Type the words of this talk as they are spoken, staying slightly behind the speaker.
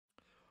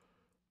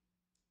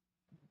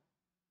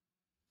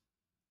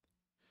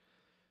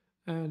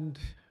And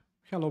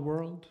hello,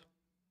 world.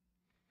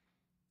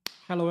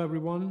 Hello,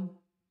 everyone.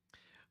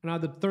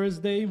 Another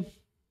Thursday,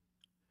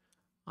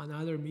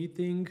 another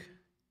meeting,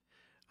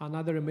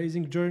 another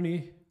amazing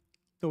journey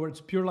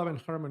towards pure love and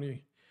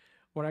harmony,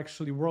 or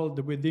actually, world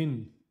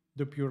within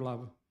the pure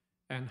love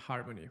and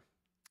harmony.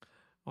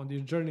 On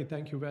this journey,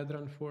 thank you,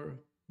 Vedran, for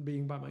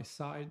being by my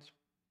side,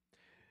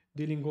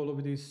 dealing all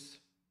of this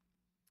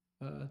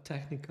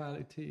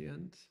technicality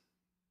and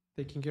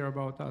taking care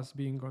about us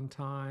being on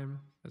time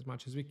as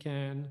much as we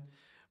can,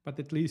 but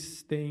at least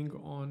staying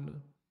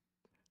on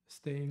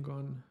staying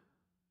on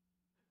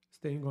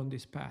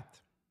this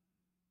path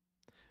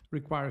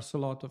requires a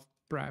lot of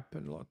prep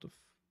and a lot of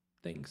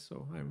things.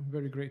 So I'm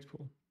very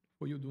grateful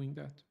for you doing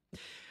that.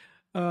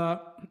 Uh,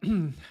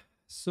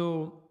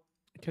 so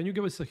can you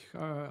give us a,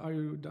 are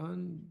you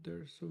done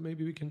there? So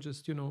maybe we can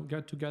just,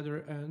 get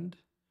together and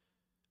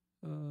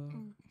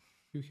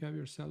you have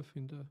yourself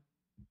in the.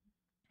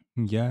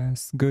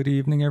 Yes. Good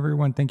evening,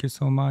 everyone. Thank you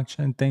so much.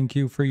 And thank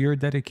you for your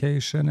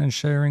dedication and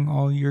sharing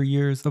all your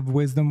years of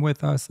wisdom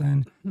with us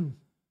and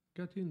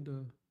Get in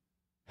the.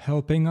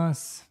 helping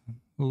us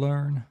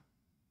learn.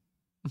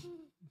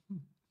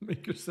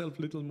 Make yourself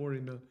a little more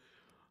in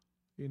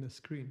a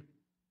screen.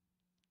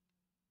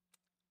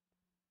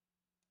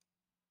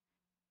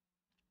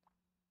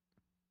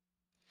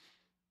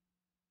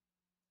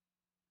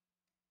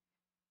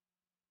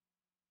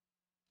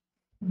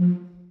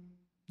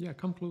 Yeah,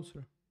 come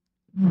closer.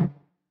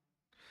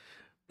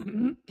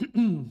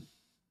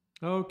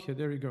 Okay,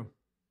 there you go.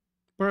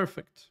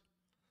 Perfect.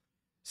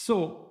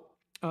 So,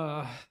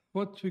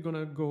 what we're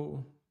gonna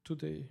go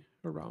today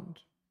around?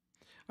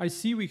 I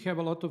see we have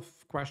a lot of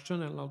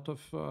questions and a lot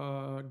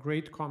of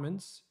great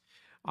comments.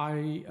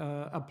 I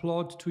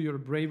applaud to your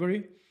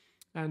bravery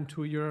and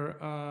to your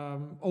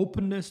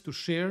openness to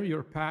share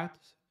your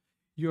path,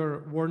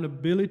 your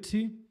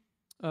vulnerability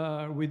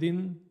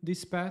within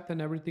this path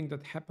and everything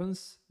that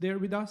happens there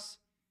with us,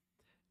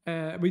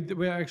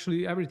 with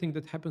actually everything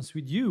that happens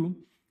with you.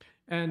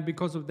 And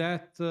because of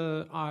that,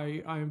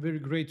 I am very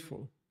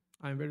grateful.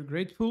 I'm very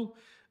grateful.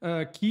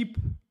 Keep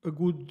a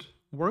good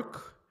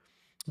work,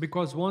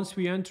 because once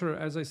we enter,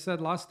 as I said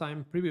last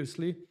time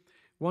previously,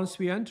 once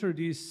we enter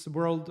this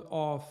world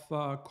of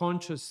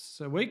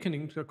conscious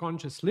awakening to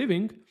conscious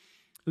living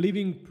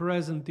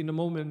present in a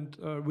moment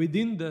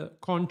within the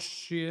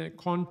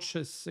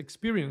conscious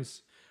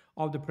experience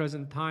of the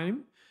present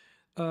time,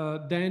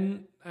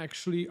 then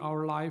actually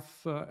our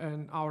life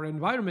and our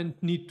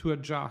environment need to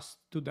adjust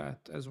to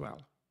that as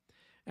well.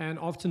 And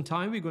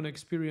oftentimes we're going to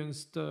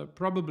experience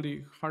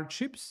probably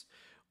hardships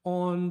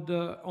on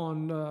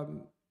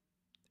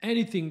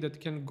anything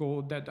that can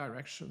go that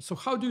direction. So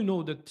how do you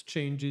know that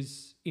change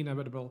is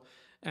inevitable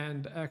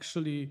and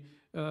actually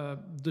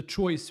the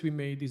choice we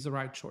made is the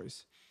right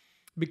choice?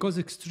 Because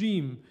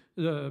extreme,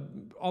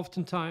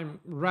 oftentimes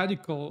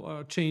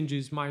radical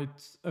changes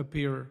might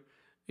appear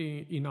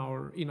in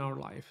our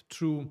life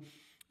through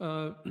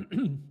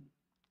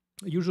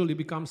usually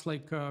becomes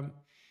like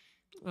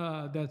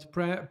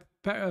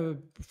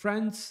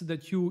friends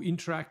that you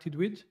interacted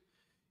with,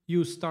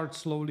 you start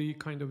slowly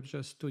kind of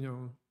just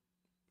to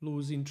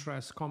lose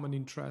interest, common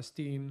interest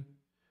in.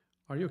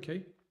 Are you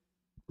okay?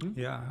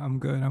 Yeah, I'm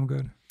good. I'm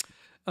good.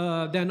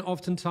 Then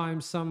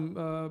oftentimes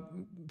some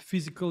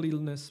physical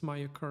illness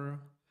might occur.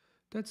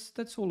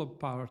 That's all a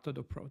part of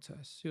the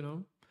process,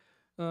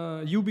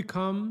 you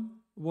become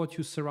what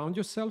you surround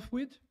yourself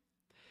with,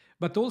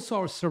 but also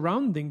our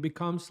surrounding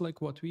becomes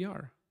like what we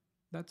are.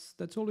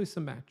 That's always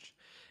a match.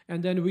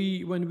 And then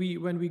when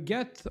we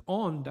get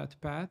on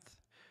that path,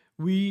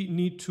 we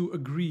need to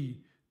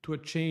agree to a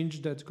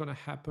change that's going to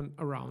happen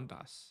around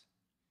us.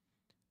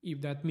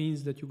 If that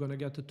means that you're going to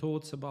get the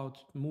thoughts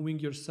about moving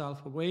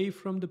yourself away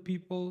from the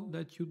people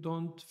that you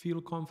don't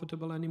feel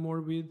comfortable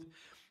anymore with,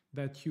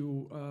 that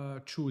you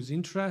choose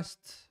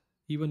interest,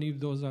 even if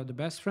those are the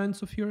best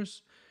friends of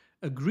yours,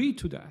 agree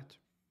to that,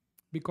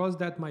 because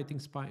that might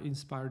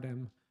inspire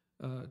them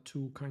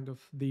to kind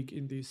of dig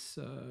in this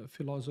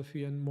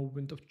philosophy and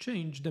movement of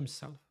change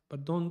themselves.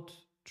 But don't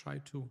try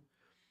to,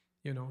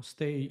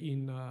 stay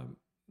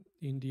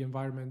in the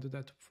environment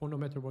that, for no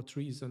matter what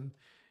reason,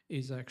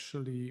 is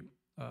actually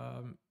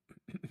um,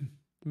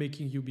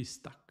 making you be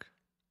stuck.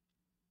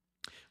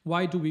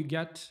 Why do we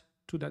get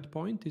to that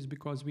point? Is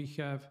because we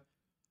have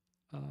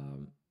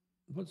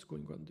what's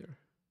going on there?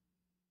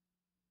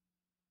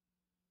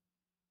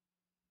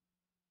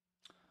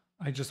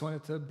 I just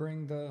wanted to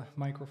bring the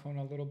microphone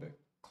a little bit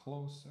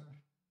closer.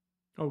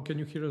 Oh, can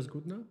you hear us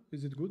good now?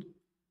 Is it good?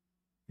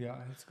 Yeah,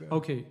 it's good.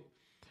 Okay.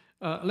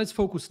 Let's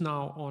focus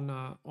now on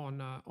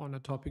a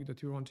topic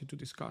that we wanted to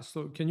discuss.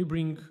 So can you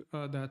bring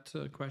that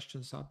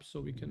questions up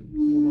so we can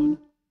move on?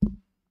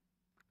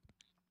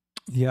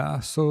 Yeah,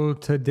 so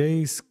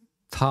today's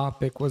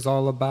topic was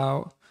all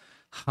about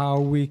how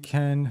we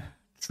can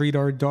treat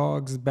our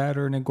dogs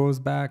better, and it goes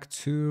back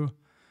to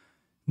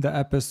the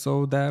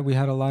episode that we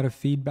had a lot of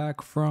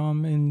feedback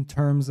from in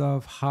terms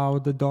of how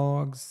the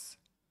dogs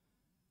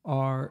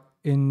are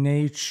in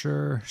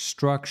nature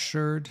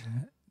structured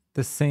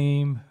the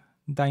same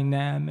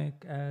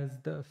dynamic as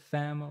the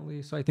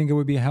family. So I think it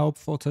would be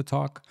helpful to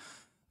talk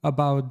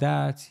about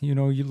that. You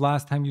know, you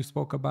last time you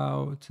spoke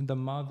about the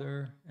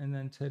mother, and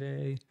then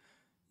today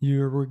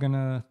we're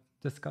gonna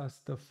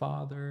discuss the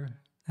father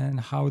and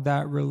how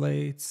that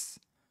relates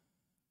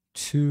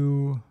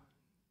to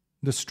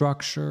the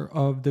structure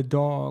of the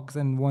dogs.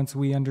 And once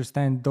we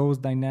understand those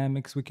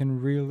dynamics, we can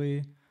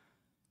really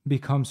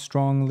become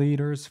strong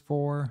leaders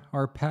for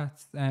our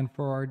pets and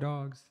for our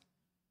dogs.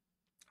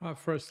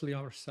 Firstly,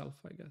 ourselves,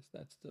 I guess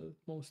that's the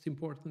most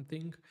important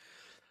thing.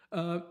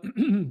 Uh,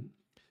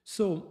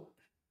 so,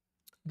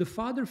 the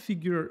father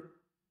figure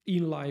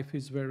in life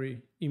is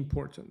very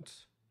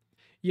important,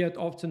 yet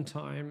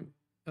oftentimes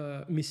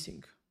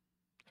missing.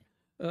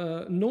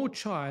 No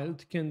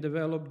child can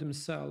develop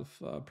themselves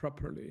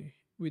properly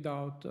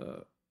without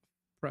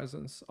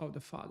presence of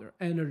the father,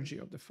 energy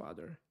of the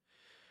father,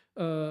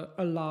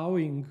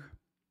 allowing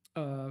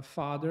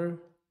father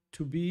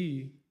to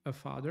be a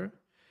father,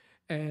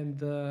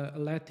 and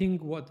letting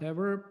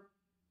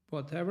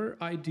whatever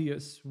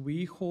ideas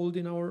we hold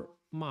in our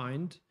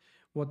mind,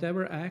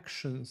 whatever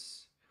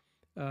actions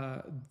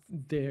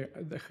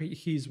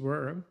his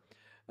were,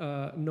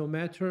 no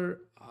matter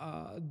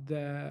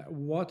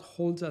what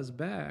holds us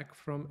back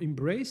from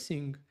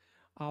embracing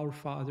our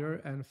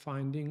father and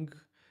finding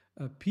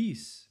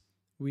peace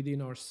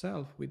within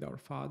ourselves with our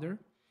father,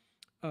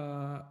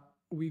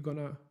 we're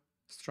gonna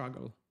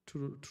struggle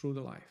through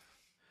the life.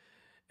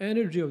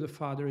 Energy of the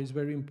father is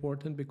very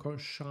important because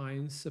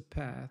shines a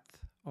path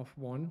of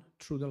one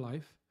through the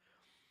life,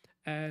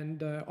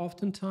 and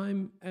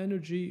oftentimes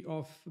energy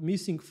of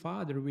missing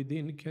father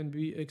within can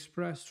be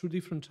expressed through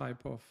different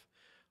type of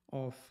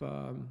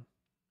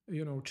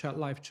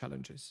life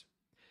challenges.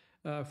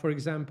 For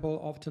example,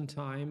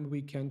 oftentimes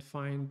we can't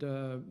find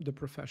the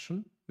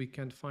profession, we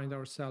can't find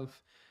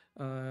ourselves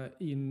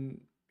in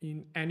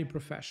any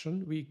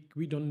profession.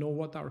 We don't know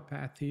what our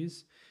path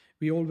is.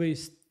 We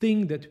always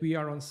think that we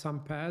are on some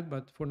path,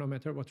 but for no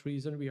matter what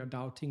reason, we are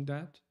doubting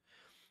that.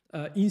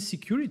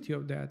 Insecurity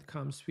of that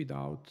comes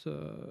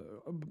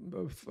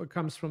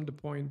comes from the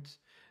point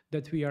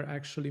that we are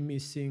actually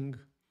missing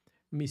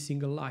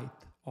a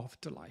light of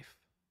the life.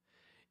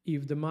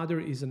 If the mother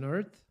is an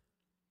earth,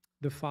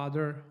 the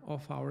father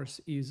of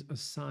ours is a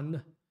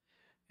sun,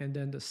 and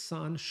then the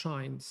sun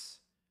shines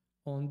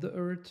on the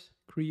earth,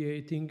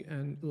 creating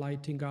and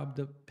lighting up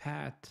the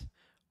path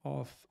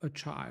of a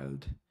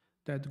child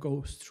that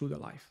goes through the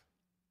life.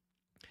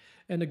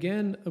 And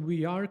again,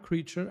 we are a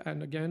creature,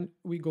 and again,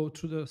 we go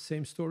through the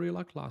same story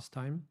like last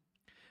time.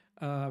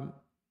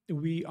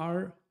 We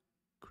are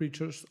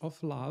creatures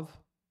of love,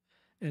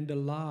 and the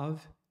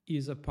love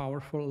is a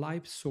powerful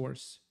life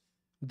source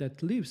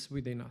that lives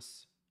within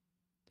us.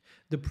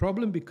 The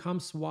problem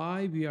becomes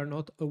why we are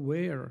not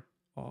aware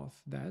of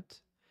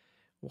that.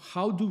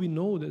 How do we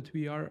know that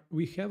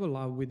we have a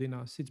love within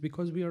us? It's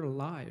because we are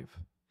alive.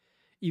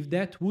 If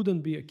that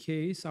wouldn't be a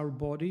case, our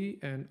body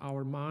and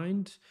our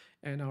mind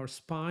and our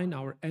spine,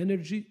 our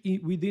energy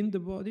within the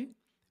body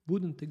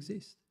wouldn't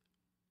exist.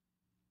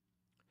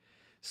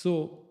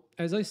 So,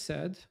 as I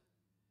said,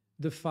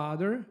 the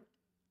father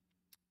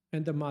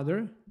and the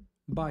mother,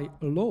 by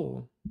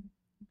law,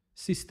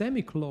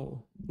 systemic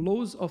law,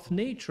 laws of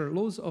nature,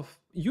 laws of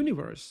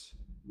universe,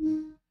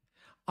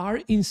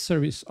 are in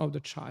service of the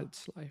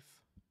child's life.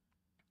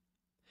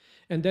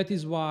 And that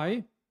is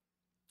why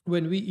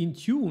when we in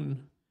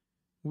tune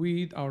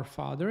with our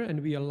father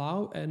and we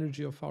allow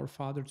energy of our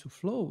father to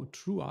flow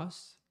through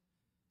us,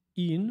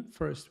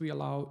 first we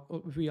allow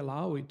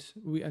it,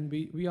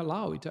 we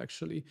allow it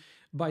actually.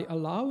 By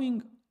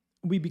allowing,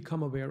 we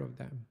become aware of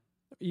that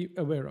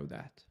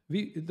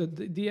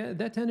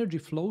that energy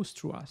flows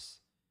through us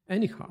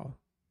anyhow.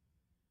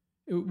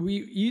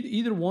 We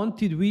either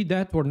wanted we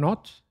that or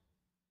not,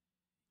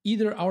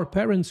 either our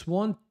parents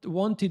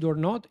wanted or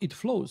not, it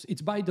flows.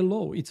 It's by the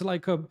law. It's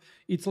like a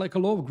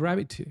law of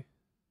gravity.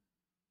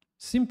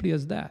 Simply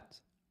as that.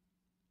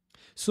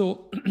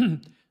 So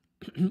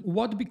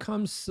where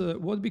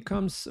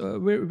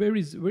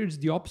is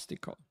the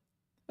obstacle?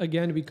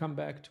 Again, we come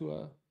back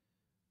to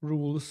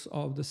rules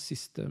of the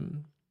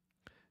system.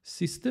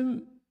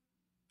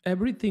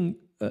 Everything,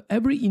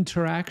 every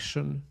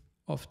interaction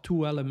of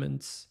two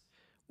elements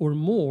or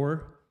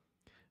more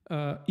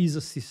is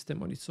a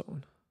system on its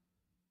own.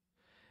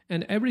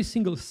 And every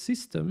single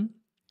system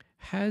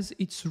has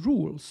its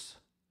rules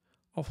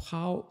of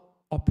how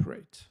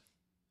operate.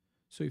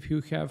 So if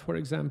you have, for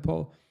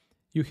example,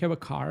 you have a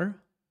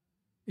car,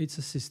 it's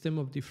a system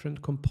of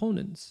different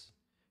components.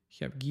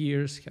 You have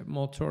gears, you have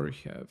motor,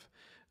 you have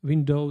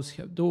windows,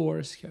 you have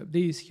doors, you have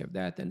this, you have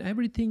that, and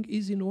everything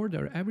is in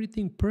order.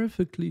 Everything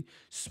perfectly,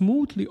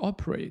 smoothly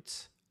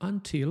operates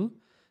until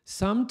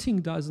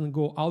something doesn't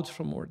go out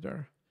from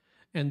order,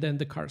 and then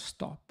the car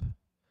stops.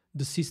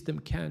 The system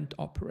can't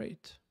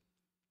operate.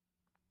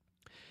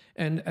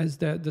 And as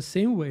the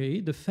same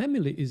way, the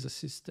family is a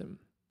system.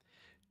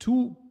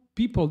 Two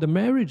people, the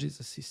marriage is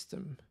a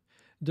system.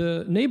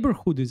 The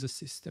neighborhood is a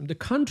system. The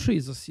country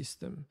is a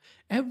system.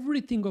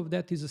 Everything of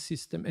that is a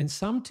system. And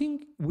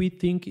something we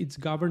think it's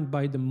governed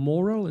by the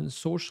moral and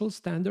social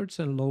standards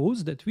and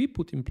laws that we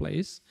put in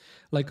place,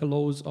 like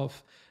laws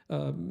of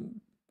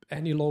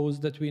any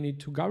laws that we need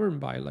to govern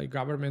by, like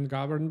government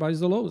governed by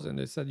the laws. And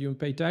they said, you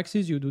pay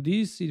taxes, you do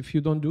this. If you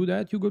don't do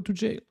that, you go to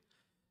jail.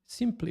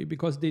 Simply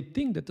because they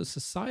think that a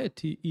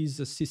society is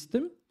a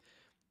system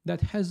that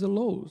has the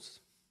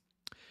laws.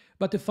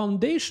 But the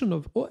foundation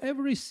of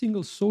every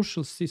single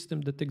social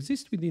system that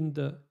exists within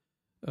the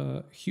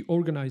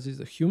organizes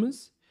the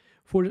humans,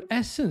 for the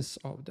essence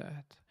of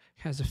that,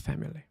 has a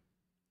family,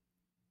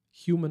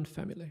 human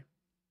family,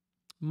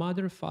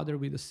 mother, father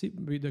with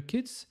the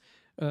kids,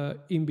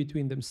 in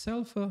between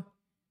themselves,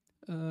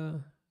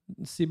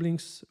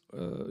 siblings,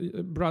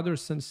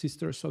 brothers and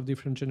sisters of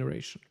different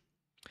generation.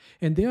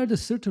 And there are the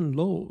certain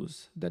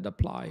laws that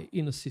apply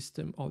in a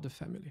system of the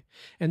family.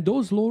 And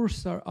those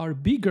laws are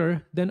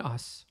bigger than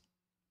us.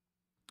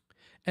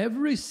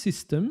 Every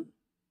system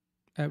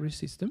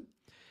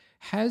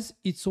has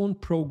its own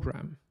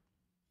program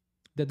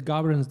that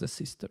governs the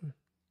system,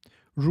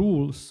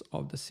 rules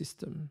of the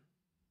system.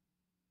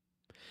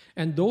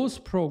 And those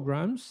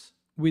programs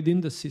within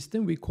the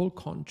system we call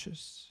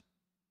conscience.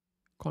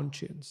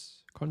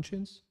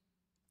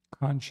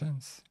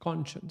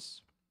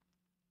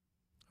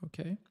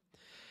 Okay.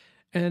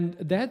 And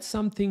that's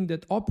something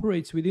that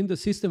operates within the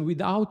system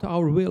without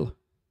our will.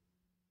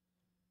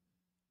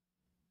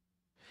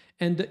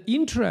 And the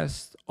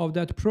interest of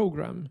that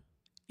program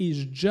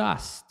is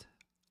just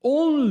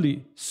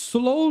only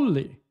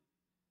slowly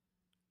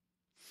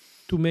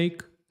to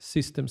make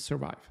systems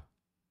survive.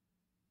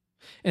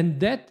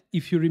 And that,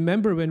 if you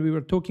remember when we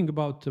were talking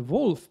about the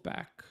wolf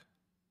pack,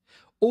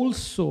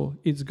 also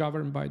it's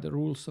governed by the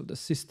rules of the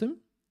system.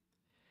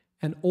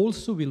 And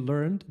also we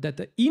learned that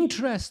the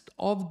interest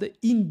of the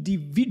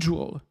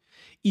individual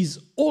is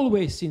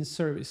always in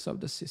service of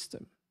the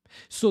system.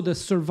 So the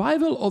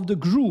survival of the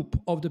group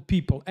of the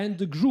people and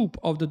the group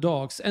of the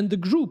dogs and the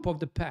group of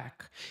the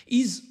pack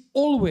is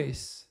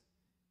always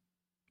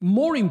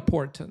more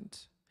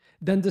important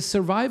than the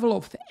survival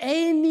of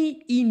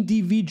any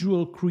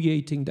individual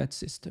creating that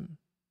system.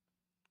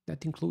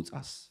 That includes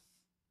us.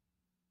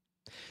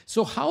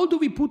 So how do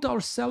we put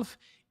ourselves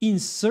in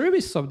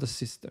service of the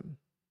system?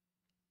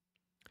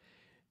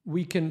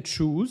 We can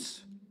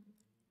choose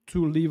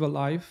to live a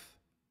life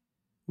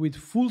with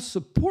full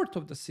support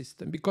of the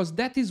system, because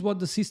that is what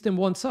the system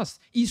wants us,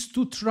 is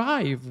to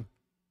thrive.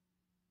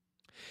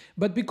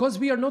 But because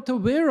we are not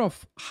aware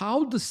of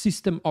how the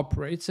system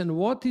operates and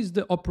what is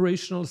the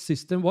operational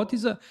system, what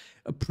is a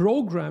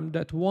program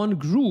that one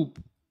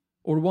group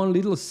or one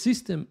little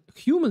system,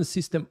 human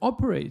system,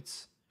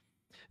 operates,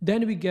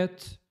 then we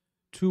get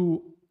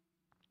to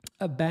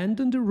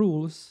abandon the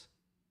rules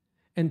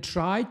and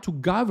try to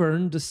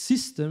govern the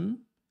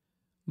system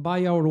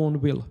by our own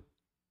will.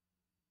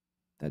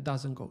 That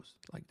doesn't go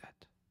like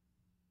that.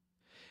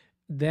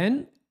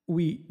 Then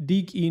we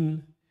dig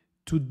in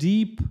to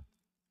deep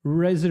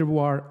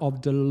reservoir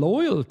of the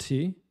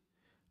loyalty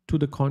to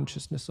the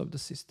consciousness of the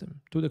system,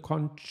 to the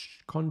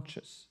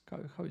conscious.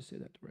 How you say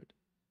that word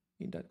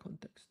in that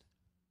context?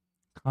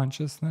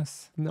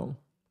 Consciousness? No.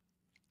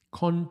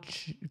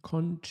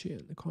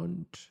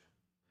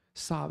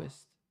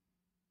 Savest.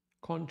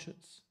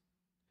 Conscience.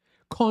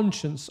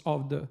 Conscience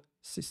of the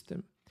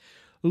system.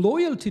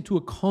 Loyalty to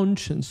a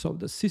conscience of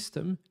the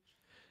system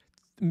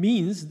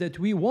means that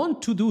we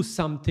want to do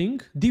something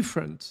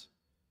different.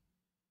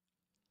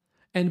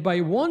 And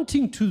by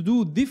wanting to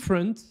do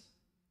different,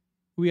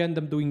 we end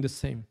up doing the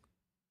same.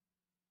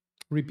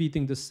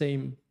 Repeating the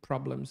same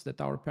problems that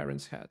our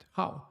parents had.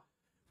 How?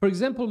 For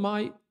example,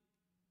 my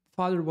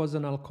father was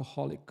an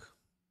alcoholic.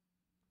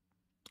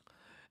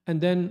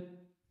 And then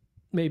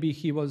maybe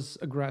he was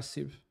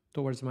aggressive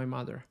towards my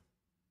mother.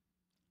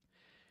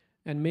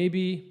 And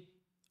maybe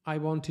I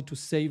wanted to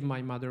save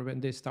my mother when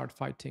they start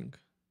fighting.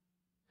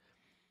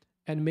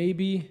 And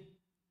maybe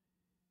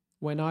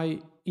when I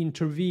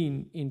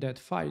intervene in that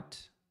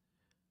fight,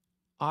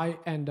 I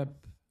end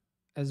up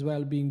as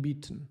well being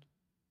beaten.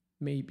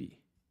 Maybe.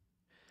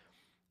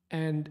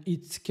 And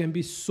it can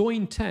be so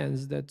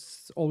intense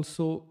that's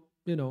also,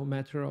 a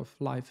matter of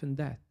life and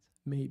death.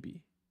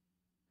 Maybe.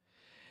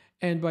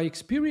 And by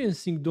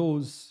experiencing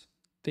those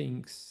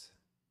things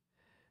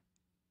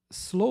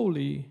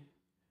slowly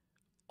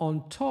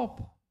on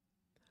top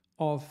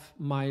of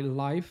my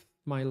life,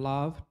 my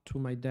love to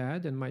my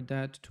dad and my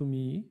dad to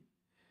me,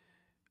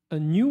 a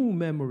new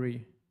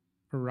memory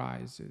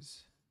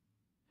arises.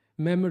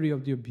 Memory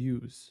of the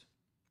abuse.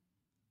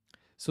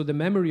 So the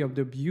memory of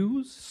the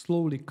abuse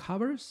slowly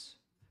covers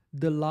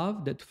the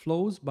love that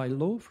flows by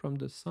law from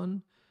the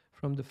son,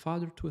 from the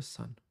father to a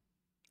son,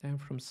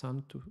 and from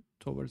son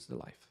towards the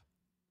life.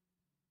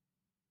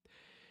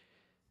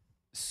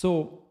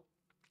 So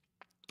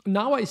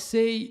now I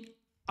say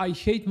I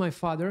hate my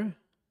father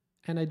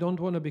and I don't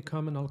want to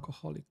become an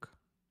alcoholic.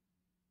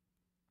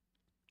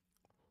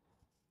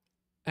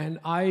 And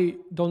I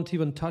don't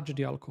even touch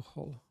the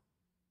alcohol.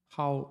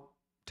 How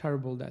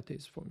terrible that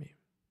is for me.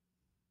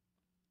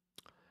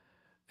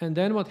 And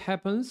then what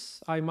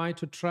happens? I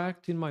might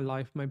attract in my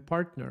life my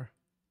partner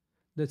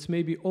that's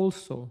maybe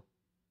also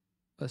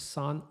a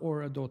son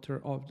or a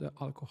daughter of the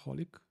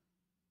alcoholic.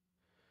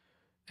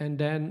 And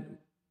then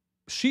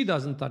she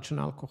doesn't touch an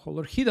alcohol,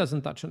 or he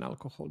doesn't touch an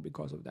alcohol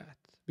because of that,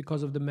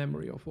 because of the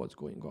memory of what's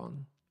going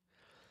on.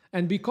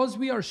 And because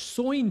we are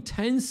so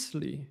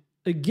intensely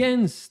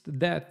against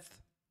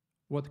death,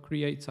 what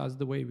creates us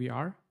the way we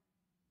are,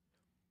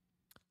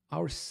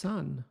 our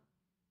son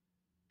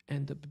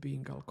end up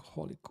being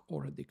alcoholic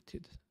or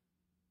addicted.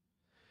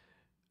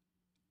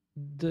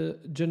 The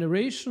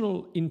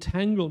generational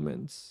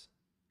entanglements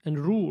and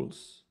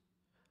rules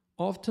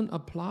often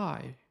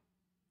apply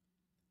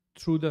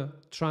through the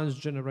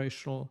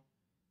transgenerational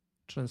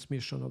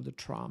transmission of the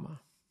trauma.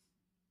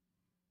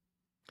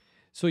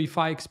 So if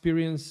I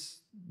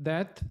experience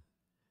that,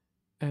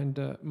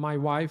 and my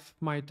wife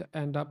might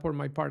end up, or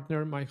my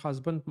partner, my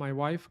husband, my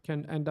wife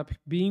can end up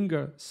being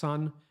a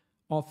son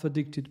of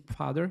addicted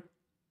father,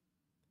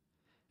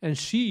 and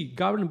she,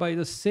 governed by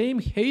the same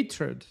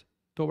hatred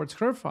towards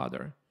her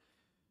father,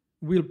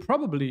 will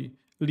probably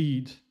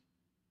lead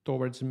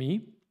towards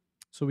me.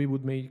 So we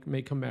would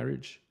make a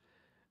marriage,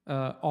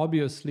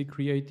 obviously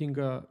creating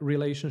a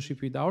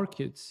relationship with our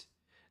kids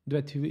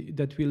that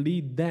will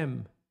lead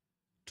them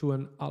to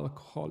an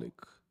alcoholic,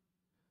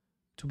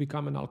 to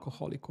become an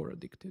alcoholic or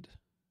addicted,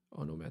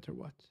 or no matter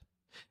what.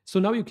 So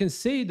now you can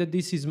say that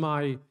this is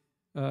my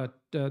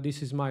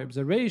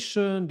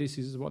observation, this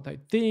is what I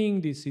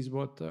think, this is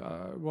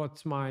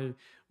what's my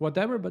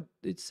whatever. But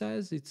it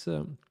says it's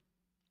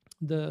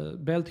the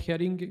Belt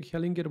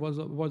Hellinger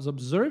was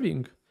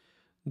observing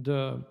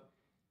the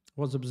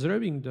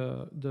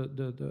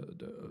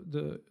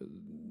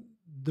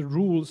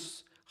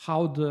rules,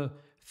 how the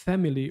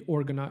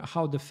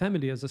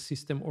family as a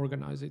system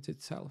organizes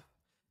itself.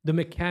 The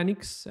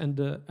mechanics and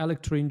the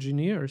electro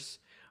engineers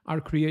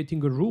are creating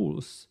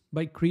rules.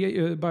 By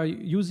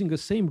using the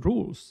same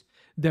rules,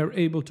 they're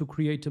able to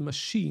create a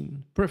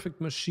machine, perfect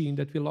machine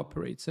that will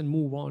operate and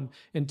move on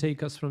and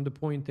take us from the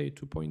point A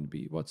to point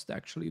B. What's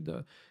actually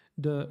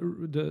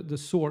the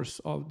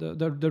source of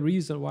the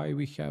reason why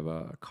we have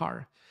a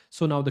car?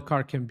 So now the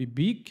car can be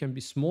big, can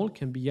be small,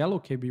 can be yellow,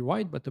 can be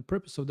white, but the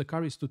purpose of the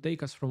car is to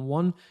take us from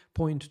one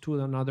point to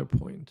another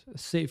point,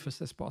 as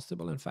safest as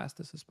possible and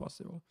fastest as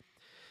possible.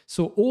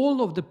 So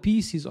all of the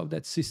pieces of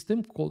that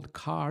system called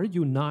car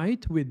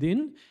unite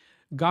within,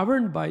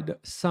 governed by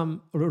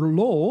some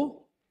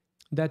law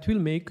that will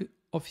make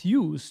of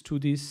use to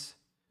this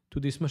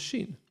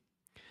machine.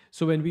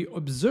 So when we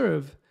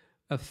observe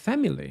a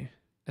family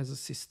as a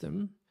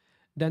system,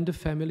 then the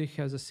family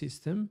has a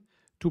system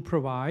to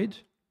provide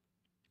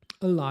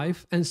a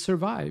life and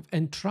survive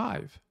and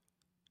thrive.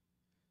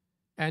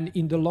 And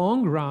in the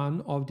long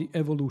run of the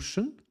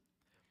evolution,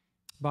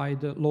 by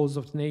the laws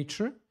of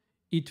nature,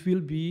 it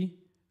will be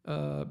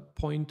a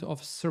point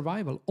of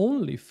survival,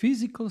 only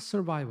physical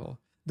survival.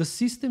 The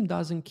system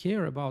doesn't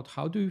care about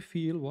how do you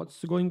feel,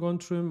 what's going on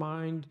through your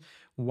mind,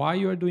 why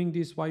you are doing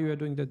this, why you are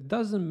doing that.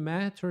 Doesn't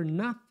matter,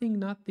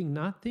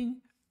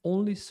 nothing.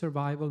 Only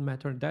survival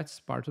matter. That's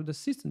part of the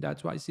system.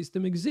 That's why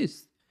system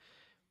exists.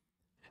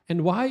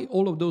 And why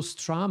all of those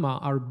trauma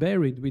are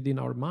buried within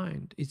our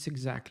mind? It's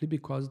exactly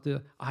because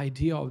the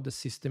idea of the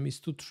system is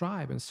to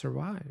thrive and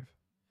survive.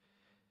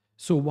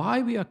 So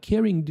why we are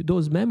carrying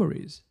those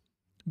memories?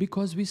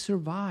 Because we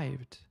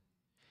survived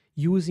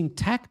using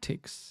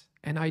tactics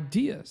and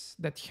ideas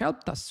that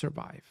helped us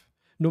survive,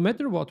 no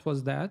matter what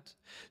was that.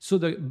 So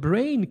the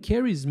brain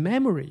carries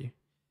memory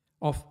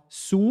of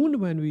soon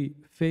when we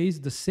face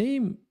the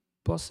same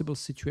possible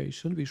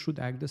situation, we should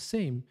act the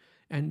same.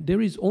 And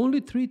there is only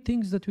 3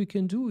 things that we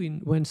can do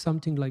when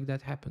something like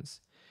that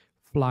happens: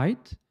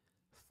 flight,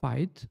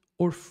 fight,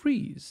 or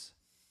freeze.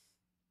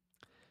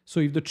 So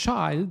if the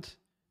child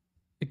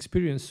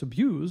experience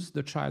abuse,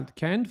 the child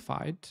can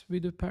fight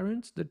with the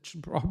parents,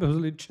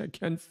 probably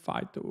can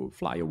fight or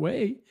fly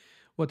away.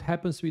 What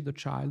happens with the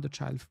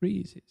child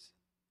freezes.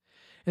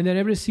 And then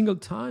every single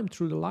time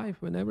through the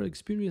life, whenever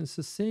experience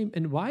the same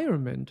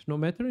environment, no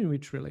matter in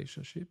which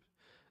relationship,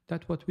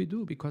 that's what we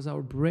do, because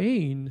our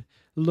brain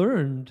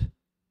learned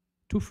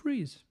to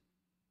freeze.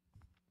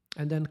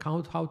 And then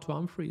count how to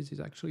unfreeze is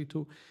actually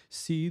to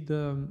see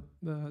the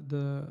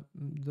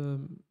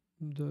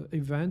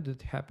event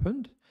that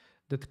happened,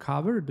 that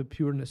covered the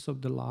pureness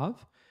of the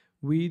love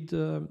with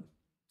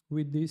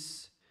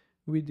this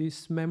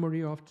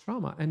memory of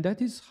trauma. And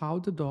that is how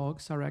the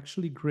dogs are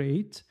actually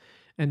great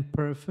and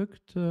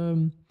perfect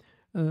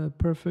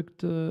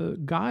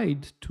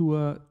guide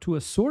to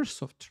a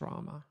source of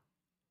trauma.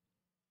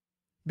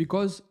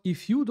 Because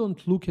if you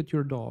don't look at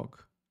your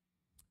dog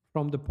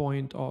from the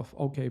point of,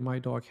 okay, my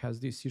dog has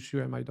this issue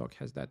and my dog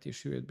has that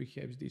issue, it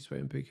behaves this way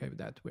and behaves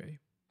that way,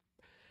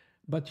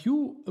 but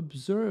you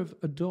observe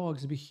a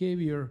dog's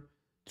behavior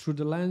through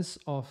the lens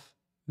of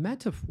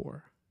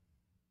metaphor,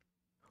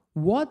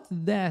 what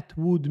that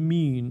would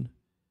mean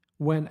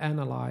when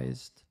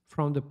analyzed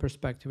from the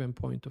perspective and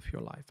point of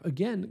your life.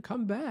 Again,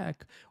 come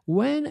back.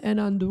 When and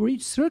under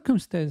which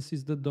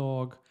circumstances the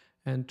dog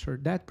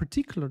entered, that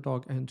particular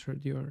dog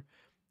entered your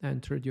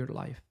entered your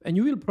life. And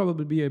you will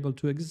probably be able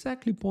to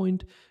exactly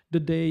point the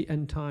day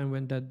and time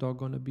when that dog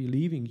gonna be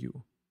leaving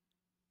you.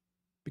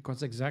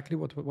 Because exactly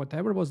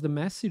whatever was the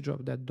message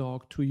of that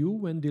dog to you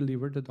when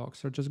delivered, the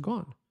dogs are just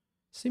gone.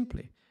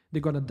 Simply.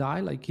 They're gonna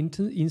die like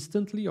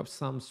instantly of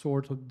some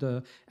sort of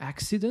the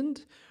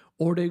accident,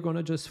 or they're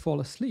gonna just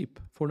fall asleep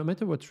for no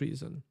matter what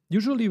reason.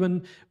 Usually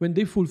when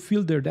they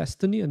fulfill their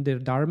destiny and their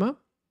dharma,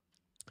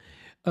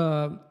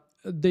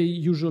 they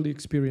usually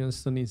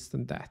experience an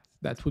instant death.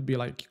 That would be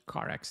like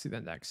car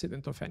accident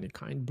of any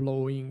kind,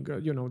 blowing,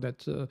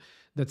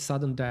 that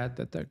sudden death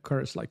that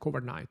occurs like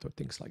overnight or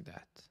things like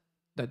that.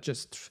 That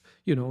just,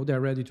 they're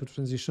ready to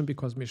transition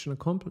because mission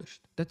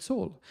accomplished. That's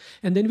all.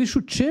 And then we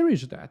should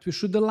cherish that. We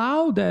should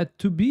allow that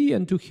to be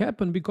and to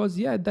happen because,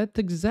 that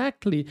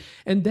exactly.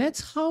 And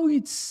that's how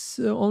it's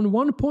on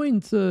one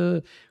point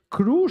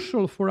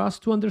crucial for us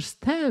to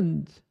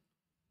understand.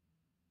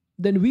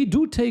 Then we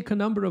do take a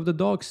number of the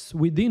dogs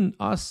within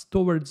us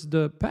towards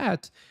the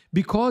path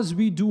because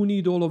we do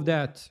need all of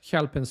that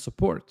help and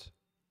support.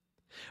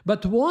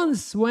 But when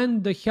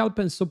the help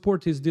and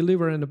support is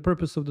delivered and the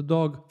purpose of the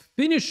dog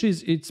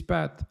finishes its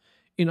path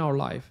in our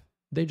life,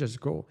 they just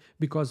go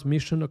because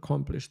mission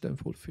accomplished and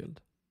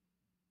fulfilled.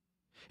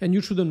 And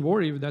you shouldn't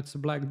worry if that's a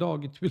black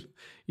dog.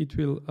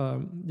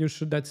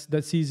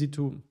 That's easy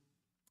to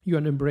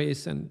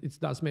embrace, and it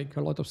does make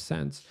a lot of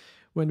sense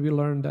when we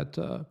learn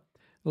that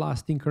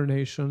last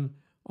incarnation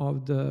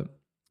of the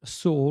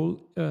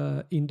soul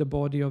in the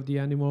body of the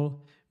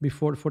animal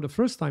before for the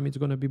first time it's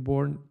going to be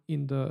born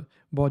in the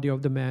body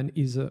of the man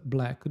is a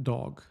black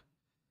dog.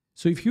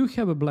 So if you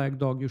have a black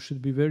dog, you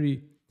should be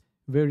very,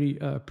 very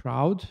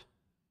proud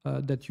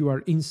that you are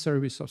in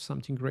service of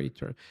something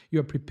greater.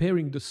 You are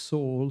preparing the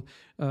soul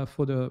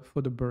for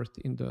the birth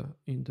in the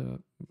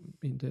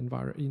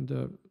environment,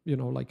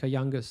 like a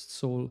youngest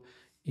soul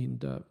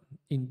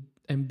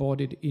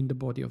embodied in the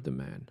body of the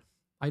man.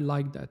 I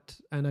like that,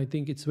 and I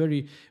think it's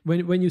very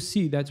when you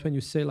see that's when you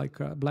say like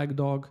a black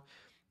dog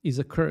is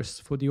a curse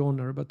for the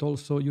owner, but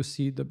also you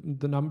see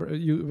the number.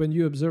 When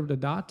you observe the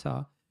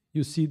data,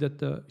 you see that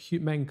the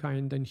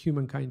mankind and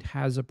humankind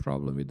has a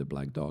problem with the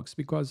black dogs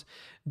because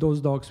those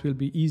dogs will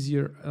be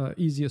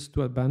easiest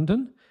to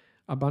abandoned,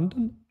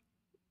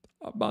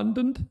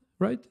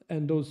 right?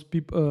 And those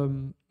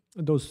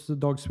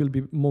dogs will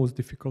be most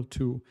difficult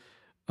to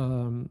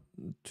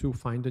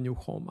find a new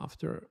home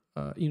after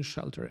in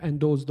shelter.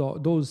 And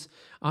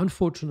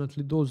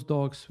unfortunately, those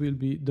dogs will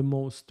be the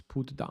most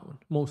put down.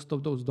 Most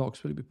of those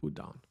dogs will be put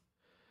down.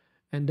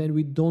 And then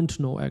we don't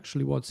know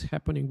actually what's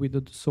happening with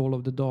the soul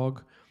of the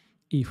dog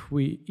if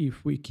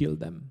we kill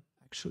them,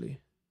 actually,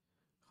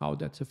 how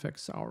that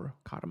affects our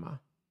karma.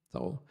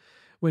 So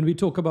when we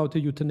talk about the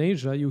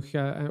euthanasia,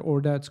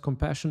 or that's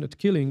compassionate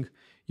killing,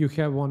 you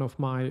have one of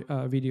my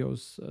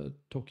videos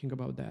talking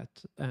about that.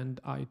 And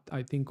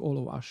I think all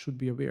of us should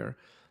be aware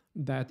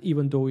that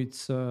even though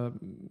it's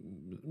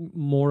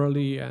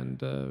morally and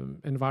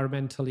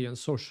environmentally and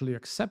socially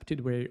accepted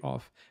way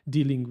of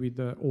dealing with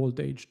the old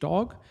age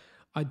dog,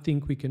 I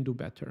think we can do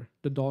better.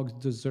 The dogs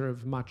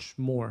deserve much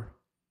more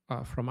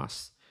from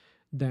us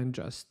than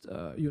just,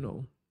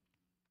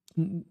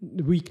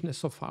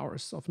 weakness of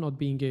ours of not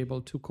being able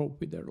to cope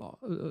with their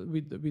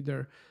with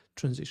their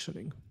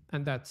transitioning.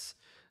 And that's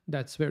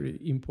very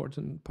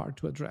important part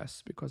to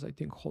address because I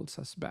think holds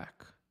us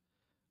back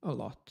a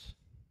lot.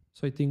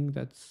 So I think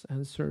that's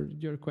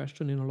answered your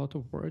question in a lot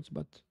of words,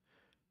 but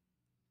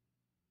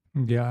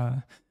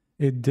yeah,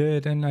 it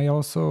did. And I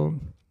also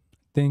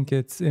think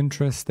it's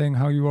interesting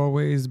how you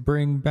always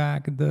bring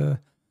back the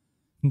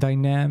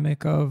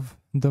dynamic of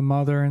the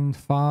mother and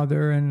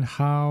father and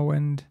how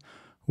and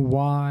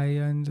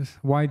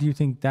why do you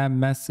think that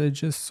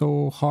message is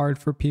so hard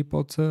for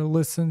people to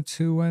listen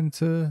to and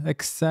to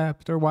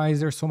accept, or why is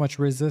there so much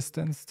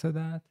resistance to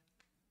that?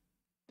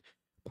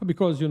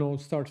 Because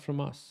it starts from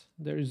us.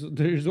 There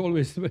is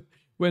always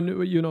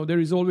there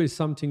is always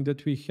something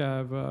that we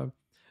have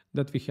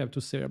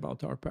to say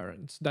about our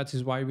parents. That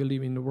is why we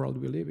live in the world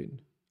we live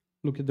in.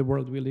 Look at the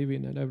world we live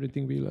in, and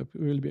everything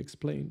will be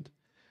explained.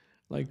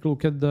 Like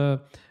look at the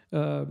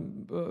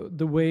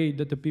way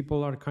that the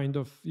people are kind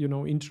of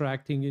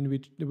interacting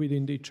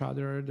within each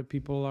other. The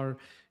people are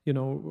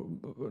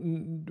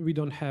we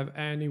don't have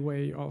any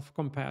way of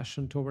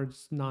compassion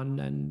towards none,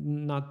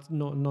 and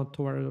not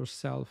toward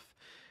ourselves.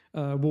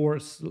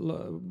 Wars,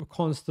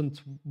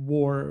 constant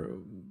war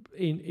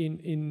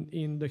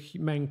in the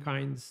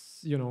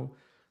mankind's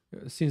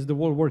since the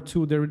World War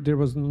II, there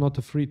was not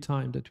a free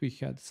time that we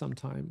had some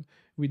time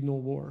with no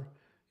war.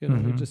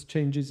 It just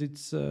changes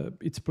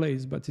its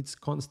place, but it's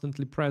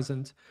constantly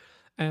present.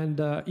 And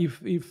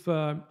if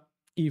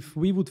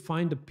we would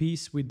find a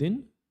peace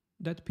within,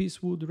 that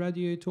peace would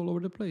radiate all over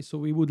the place. So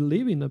we would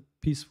live in a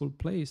peaceful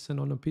place and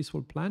on a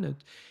peaceful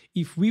planet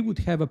if we would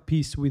have a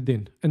peace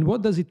within. And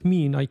what does it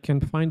mean I can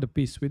find a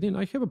peace within?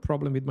 I have a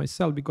problem with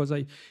myself because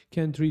I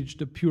can't reach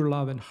the pure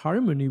love and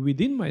harmony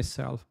within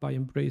myself by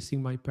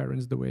embracing my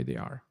parents the way they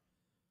are.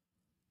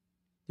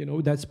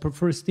 That's the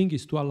first thing,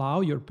 is to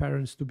allow your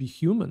parents to be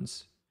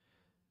humans.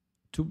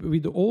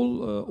 with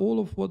all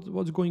of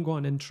what's going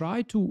on, and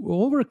try to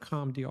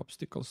overcome the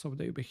obstacles of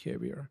their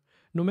behavior,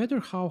 no matter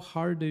how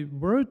hard they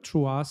were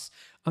to us.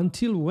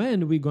 Until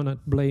when we gonna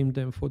blame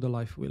them for the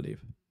life we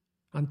live?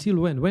 Until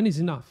when is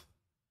enough?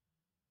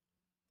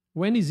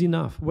 When is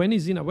enough? When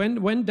is enough?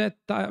 When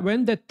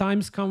that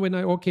times come when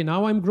okay,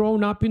 now I'm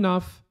grown up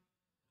enough.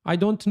 I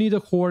don't need a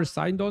horse.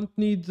 I don't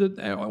need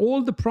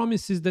all the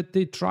promises that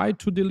they try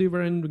to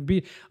deliver and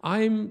be.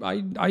 I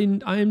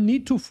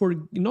need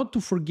to not to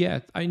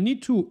forget. I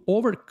need to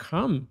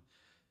overcome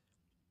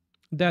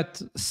that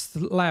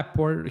slap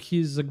or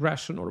his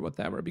aggression or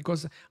whatever.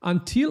 Because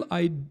until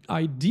I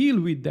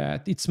deal with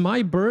that, it's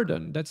my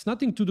burden. That's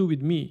nothing to do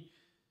with me,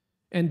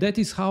 and that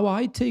is how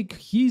I take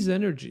his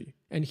energy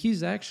and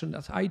his action.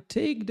 That I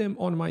take them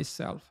on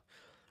myself.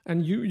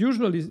 And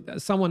usually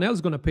someone else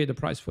is going to pay the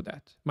price for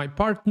that. My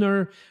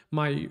partner,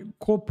 my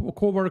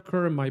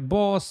co-worker, my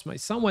boss,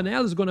 someone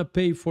else is going to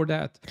pay for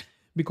that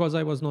because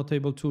I was not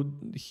able to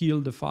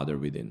heal the father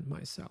within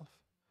myself.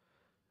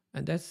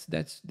 And that's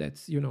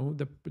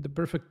the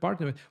perfect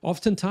partner.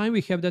 Oftentimes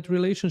we have that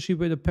relationship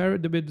with a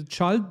parent, with the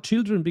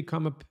children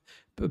become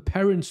a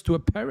parents to a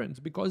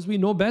parent because we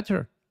know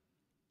better.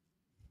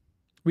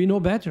 We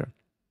know better.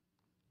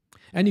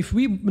 And if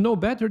we know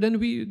better, then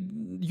we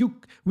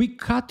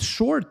cut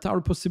short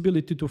our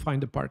possibility to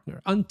find a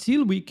partner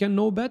until we can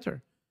know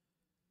better.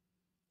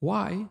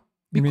 Why?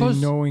 Because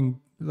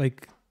knowing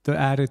like the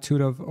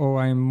attitude of, oh,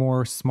 I'm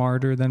more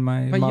smarter than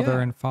my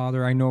mother and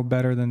father. I know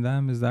better than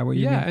them. Is that what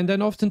you mean? Yeah, and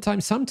then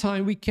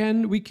sometimes we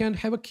can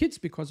have a kids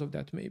because of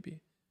that.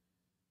 Maybe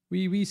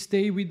we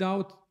stay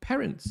without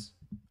parents.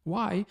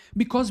 Why?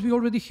 Because we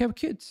already have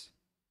kids.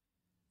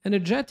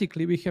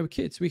 Energetically, we have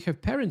kids. We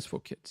have parents for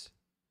kids.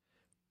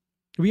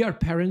 We are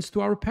parents to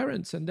our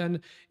parents. And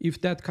then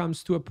if that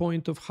comes to a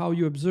point of how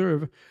you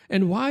observe,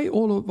 and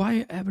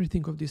why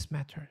everything of this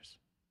matters.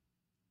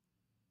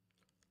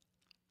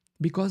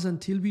 Because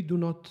until we do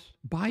not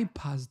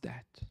bypass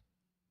that,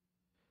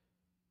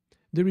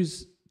 there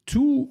is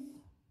two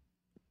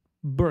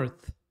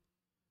birth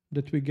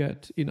that we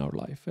get in our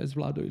life, as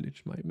Vlado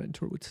Ilic, my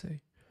mentor, would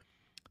say.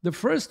 The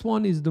first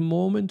one is the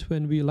moment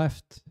when we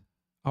left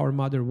our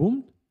mother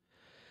womb.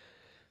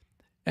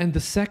 And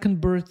the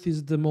second birth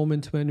is the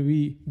moment when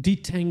we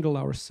detangle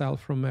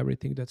ourselves from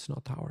everything that's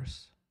not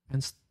ours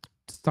and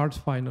start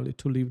finally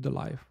to live the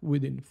life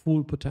within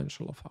full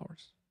potential of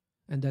ours.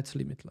 And that's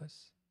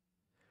limitless.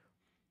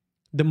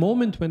 The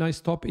moment when I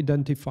stop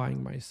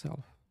identifying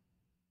myself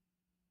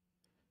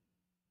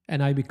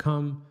and I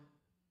become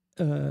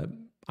a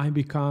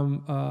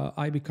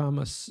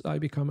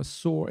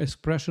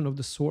expression of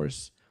the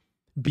source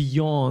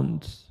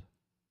beyond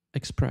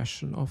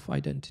expression of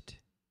identity.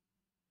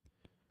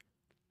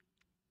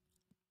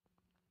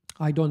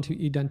 I don't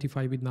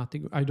identify with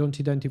nothing. I don't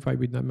identify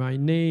with my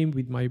name,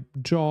 with my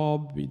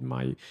job, with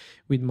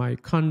my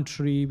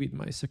country, with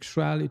my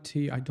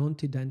sexuality. I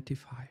don't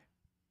identify.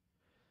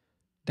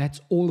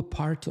 That's all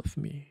part of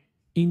me,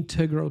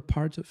 integral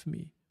part of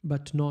me,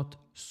 but not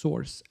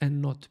source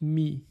and not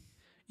me.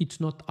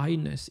 It's not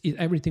I-ness.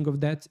 Everything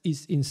of that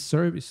is in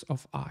service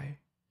of I.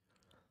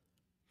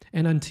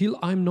 And until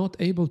I'm not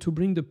able to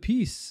bring the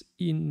peace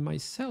in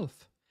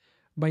myself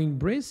by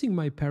embracing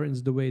my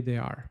parents the way they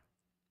are,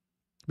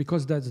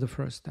 because that's the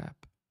first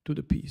step to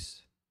the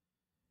peace.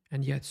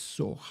 And yet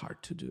so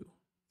hard to do.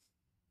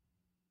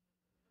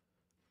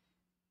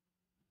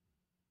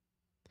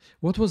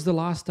 What was the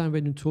last time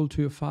when you told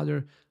to your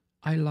father,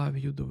 I love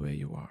you the way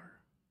you are?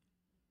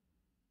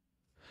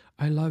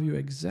 I love you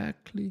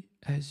exactly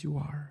as you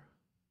are.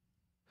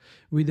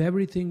 With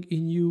everything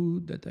in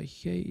you that I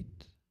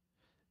hate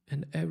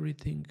and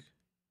everything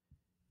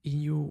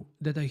in you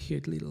that I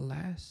hate a little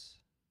less.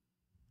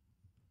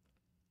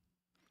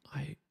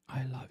 I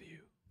love you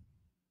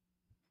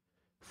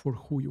for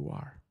who you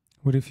are.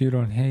 What if you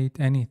don't hate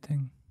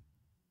anything?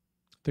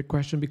 The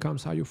question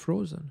becomes, are you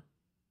frozen?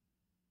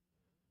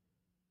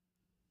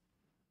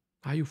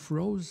 Are you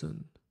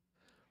frozen?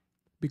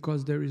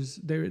 Because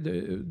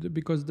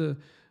because the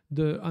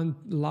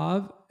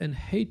love and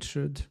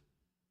hatred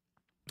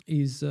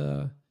is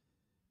the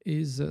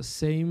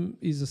same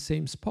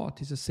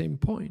spot, is the same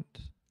point.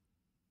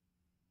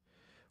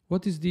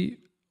 What is the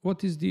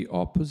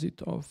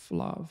opposite of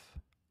love?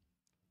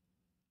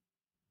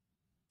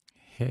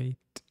 Hate.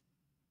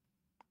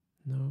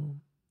 No.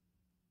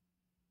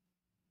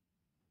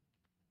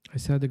 I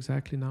said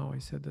exactly now. I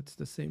said that's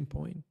the same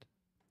point.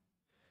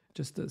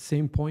 Just the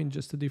same point,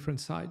 just a different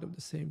side of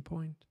the same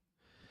point.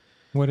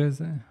 What is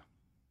it?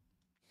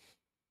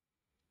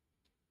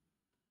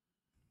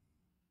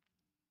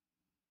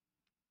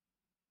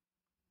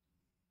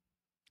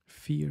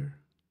 Fear.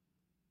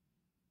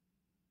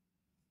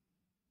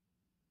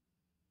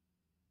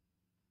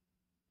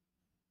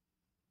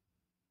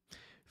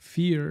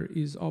 Fear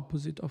is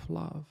opposite of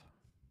love.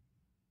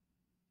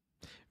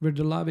 Where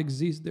the love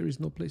exists, there is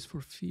no place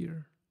for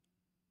fear.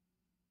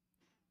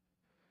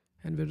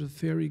 And where the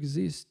fear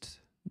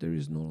exists, there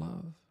is no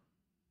love.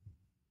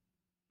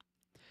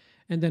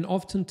 And then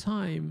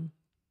oftentimes,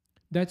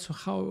 That's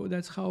how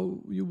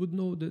you would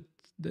know that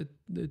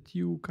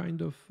you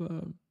kind of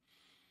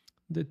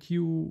that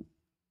you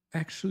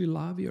actually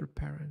love your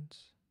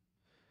parents,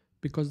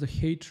 because the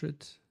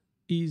hatred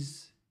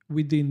is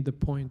within the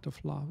point of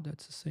love.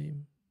 That's the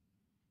same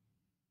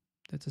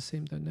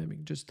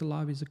dynamic. Just the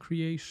love is a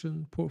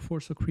creation,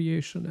 force of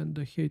creation, and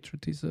the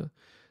hatred is a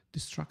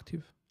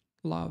destructive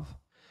love.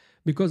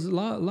 Because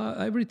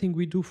everything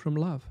we do from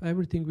love,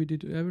 everything we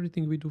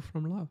do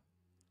from love.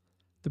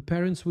 The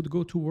parents would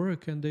go to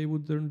work and they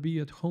would then be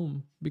at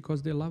home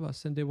because they love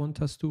us and they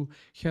want us to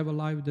have a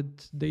life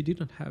that they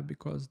didn't have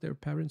because their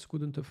parents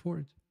couldn't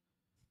afford.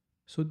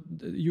 So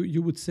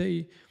you would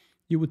say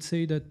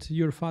that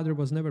your father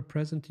was never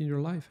present in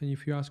your life, and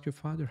if you ask your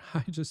father,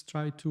 I just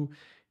try to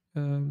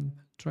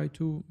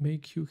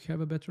make you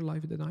have a better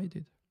life than I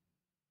did,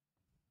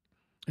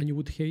 and you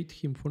would hate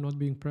him for not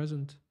being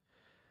present,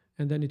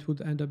 and then it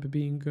would end up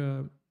being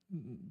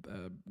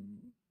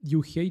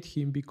you hate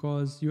him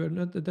because you are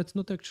not. That's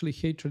not actually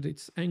hatred;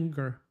 it's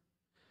anger.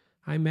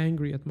 I'm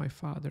angry at my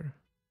father.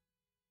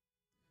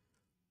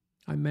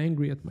 I'm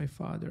angry at my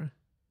father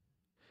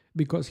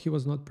because he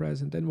was not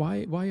present. And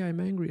why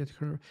I'm angry at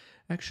her?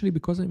 Actually,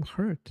 because I'm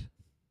hurt.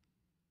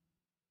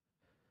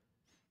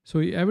 So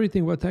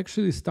everything what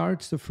actually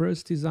starts the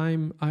first is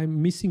I'm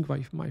missing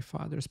my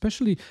father.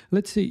 Especially,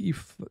 let's say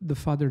if the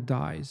father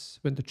dies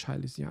when the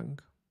child is young.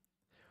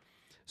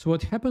 So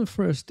what happened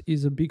first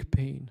is a big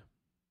pain.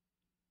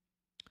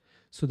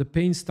 So the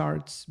pain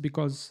starts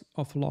because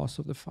of loss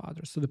of the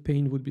father. So the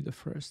pain would be the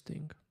first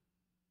thing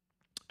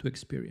to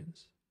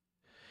experience.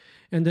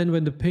 And then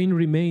when the pain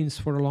remains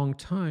for a long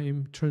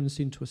time, turns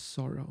into a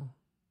sorrow.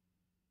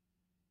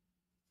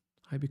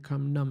 I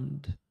become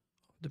numbed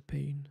of the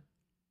pain.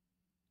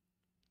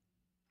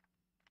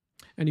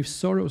 And if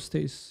sorrow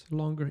stays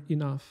longer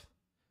enough,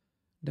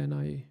 then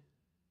I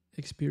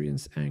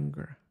experience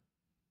anger.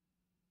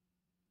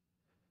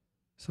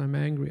 So I'm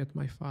angry at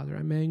my father.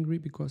 I'm angry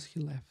because he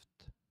left.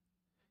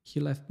 He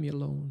left me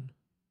alone.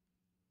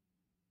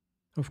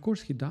 Of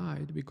course, he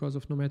died because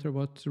of no matter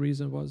what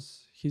reason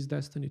was his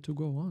destiny to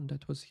go on.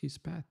 That was his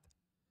path.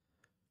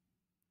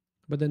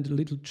 But then the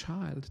little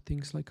child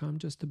thinks like I'm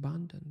just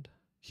abandoned.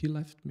 He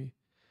left me.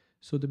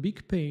 So the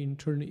big pain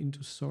turned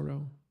into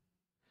sorrow.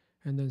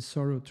 And then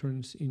sorrow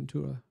turns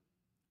into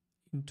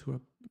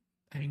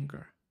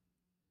anger.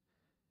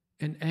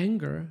 And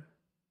anger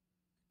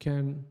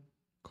can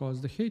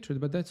cause the hatred,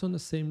 but that's on the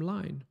same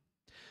line.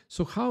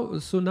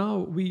 So now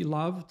we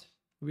loved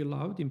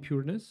in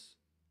pureness,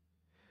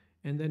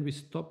 and then we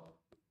stopped,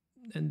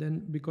 and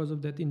then because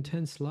of that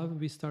intense love,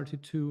 we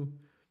started to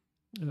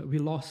we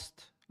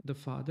lost the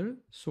father,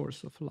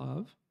 source of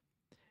love,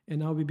 and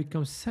now we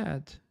become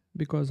sad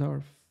because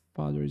our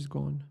father is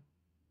gone.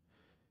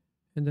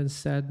 And then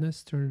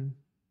sadness turn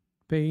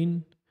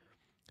pain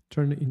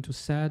turn into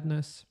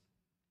sadness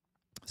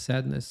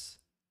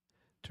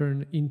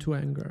turn into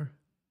anger.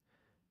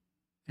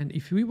 And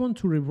if we want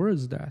to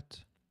reverse that,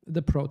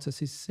 the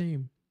process is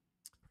same.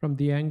 From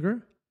the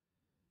anger,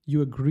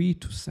 you agree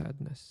to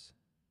sadness.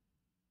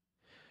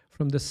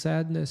 From the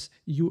sadness,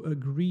 you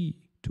agree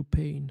to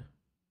pain.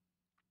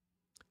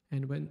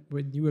 And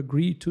when you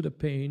agree to the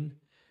pain,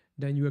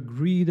 then you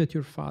agree that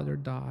your father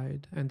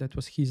died and that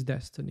was his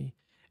destiny.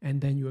 And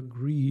then you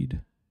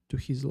agreed to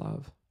his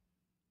love.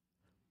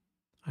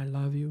 I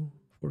love you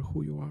for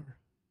who you are.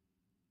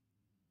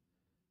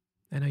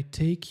 And I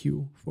take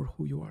you for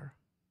who you are.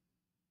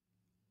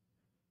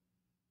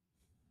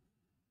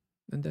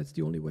 And that's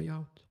the only way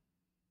out.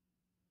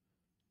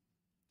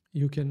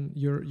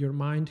 Your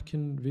mind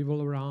can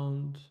wiggle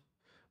around,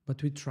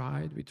 but we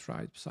tried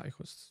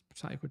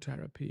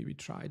psychotherapy, we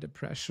tried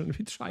depression,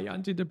 we tried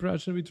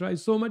antidepressant, we tried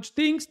so much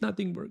things,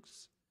 nothing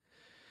works.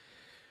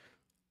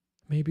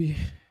 Maybe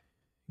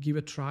give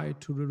a try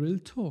to the real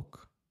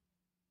talk.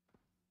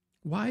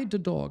 Why the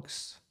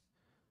dogs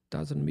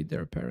doesn't miss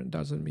their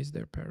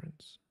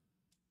parents?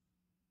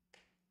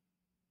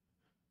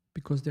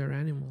 Because they're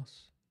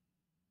animals.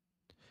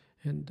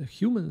 And the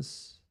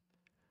humans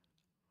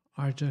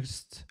are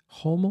just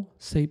Homo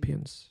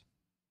sapiens.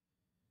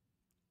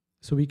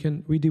 So we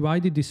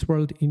divided this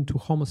world into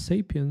Homo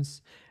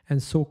sapiens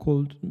and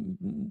so-called,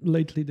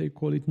 lately they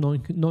call it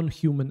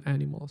non-human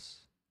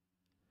animals.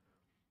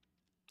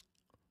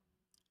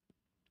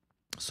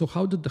 So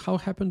how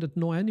happened that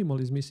no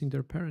animal is missing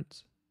their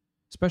parents?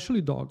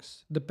 Especially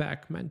dogs. The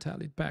pack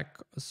mentality, pack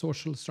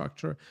social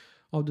structure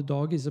of the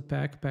dog is a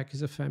pack. Pack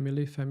is a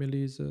family.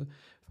 Family is a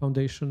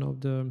foundation of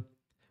the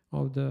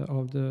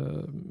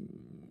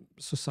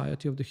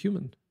society of the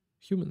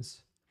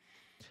humans.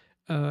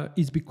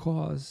 Is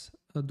because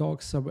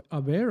dogs are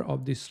aware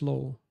of this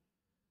law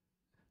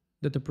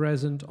that the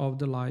present of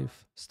the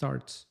life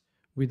starts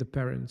with the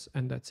parents,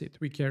 and that's it.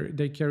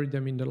 They carry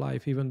them in the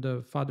life. Even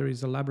the father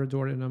is a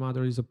Labrador and the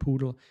mother is a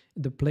poodle.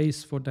 The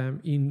place for them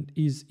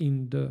is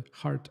in the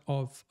heart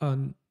of a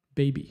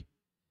baby,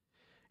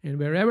 and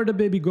wherever the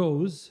baby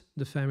goes,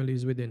 the family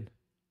is within.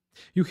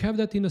 You have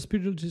that in a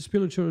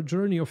spiritual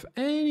journey of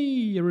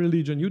any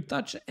religion. You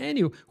touch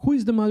any. Who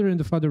is the mother and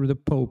the father of the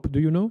Pope? Do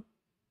you know?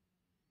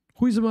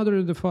 Who is the mother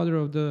and the father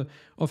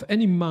of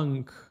any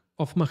monk,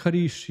 of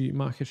Maharishi,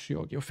 Mahesh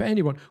Yogi, of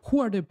anyone? Who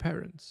are their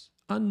parents?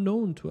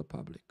 Unknown to a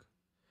public.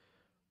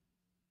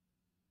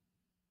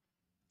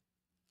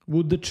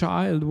 Would the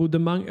child, would the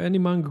monk, any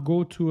monk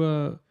go to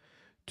a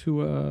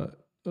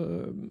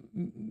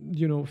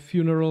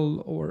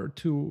funeral, or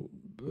to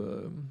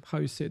how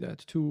you say that,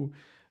 to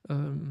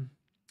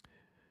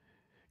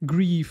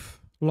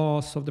grief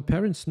loss of the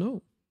parents?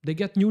 No. They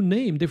get new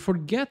name. They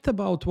forget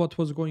about what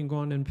was going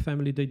on in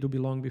family they do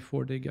belong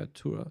before they get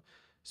to a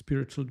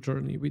spiritual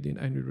journey within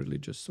any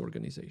religious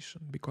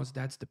organization, because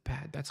that's the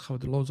path. That's how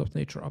the laws of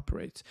nature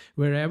operates.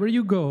 Wherever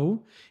you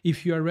go,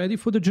 if you are ready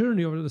for the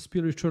journey of the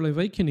spiritual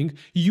awakening,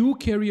 you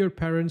carry your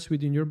parents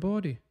within your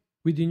body,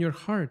 within your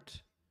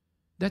heart.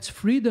 That's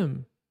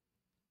freedom.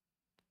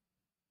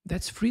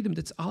 That's freedom.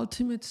 That's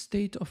ultimate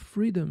state of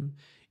freedom,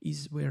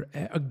 is where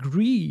I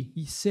agree.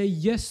 You say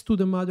yes to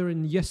the mother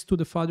and yes to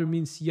the father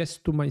means yes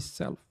to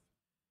myself.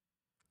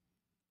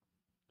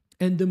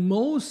 And the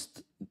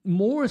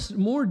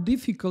more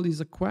difficult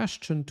is a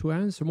question to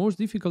answer, most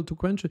difficult to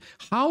question.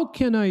 How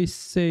can I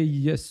say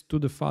yes to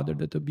the father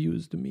that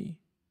abused me?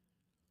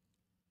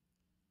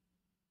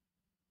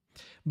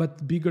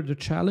 But bigger the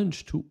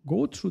challenge to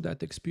go through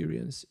that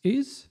experience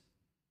is,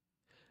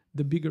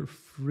 the bigger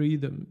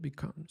freedom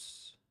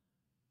becomes.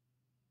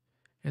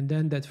 And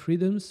then that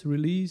freedoms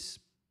release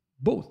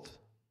both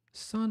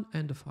son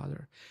and the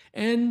father.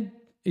 And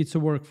it's a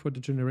work for the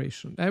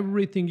generation.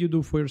 Everything you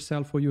do for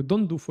yourself or you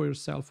don't do for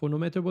yourself, or no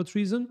matter what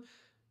reason,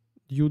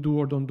 you do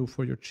or don't do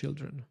for your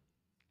children.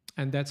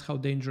 And that's how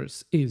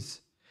dangerous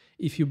is.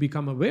 If you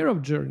become aware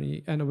of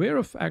journey and aware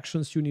of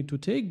actions you need to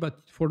take,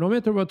 but for no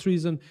matter what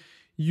reason,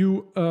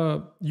 you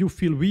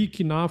feel weak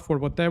enough or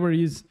whatever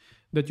is,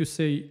 that you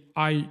say,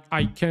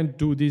 I can't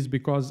do this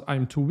because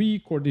I'm too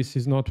weak, or this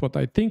is not what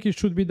I think it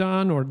should be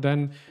done, or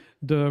then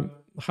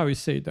how you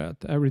say that,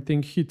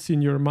 everything hits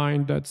in your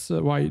mind, that's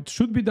why it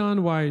should be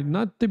done, why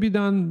not to be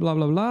done, blah,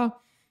 blah, blah.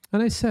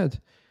 And I said,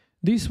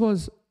 this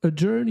was a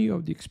journey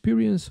of the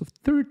experience of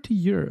 30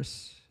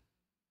 years.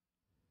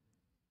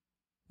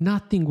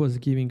 Nothing was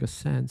giving a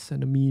sense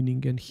and a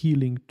meaning and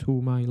healing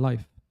to my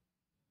life.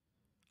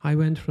 I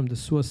went from the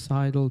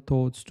suicidal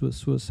thoughts to a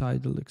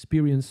suicidal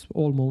experience,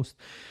 almost,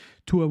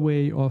 to a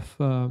way of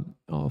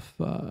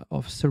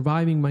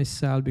surviving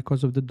myself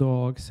because of the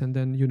dogs, and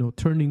then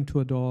turning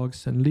to a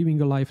dogs and living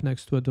a life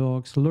next to a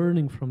dogs,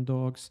 learning from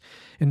dogs,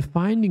 and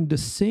finding the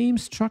same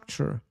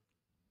structure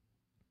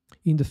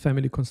in the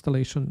family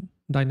constellation,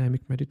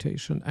 dynamic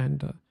meditation,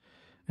 and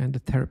the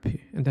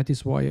therapy. And that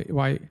is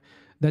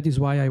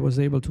why I was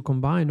able to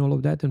combine all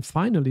of that. And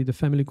finally, the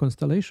family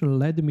constellation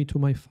led me to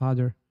my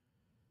father,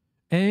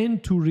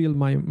 and to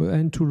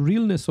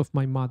realness of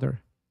my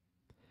mother.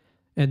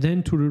 And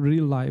then to the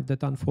real life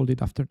that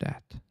unfolded after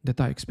that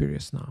I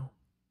experience now.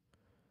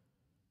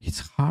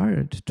 It's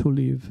hard to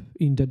live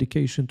in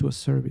dedication to a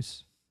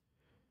service,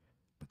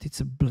 but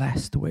it's a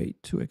blessed way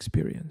to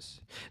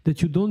experience.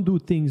 That you don't do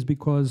things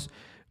because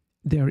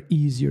they are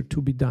easier to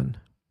be done,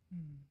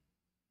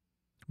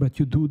 but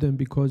you do them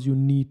because you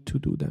need to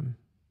do them.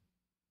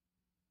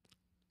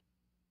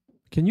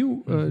 Can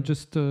you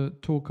just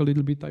talk a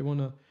little bit? I want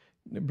to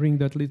bring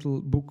that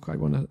little book. I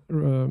want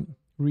to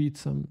read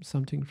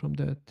something from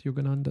that,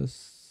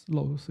 Yogananda's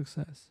Law of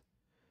Success.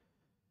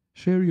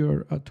 Share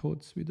your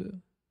thoughts with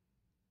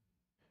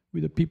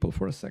the people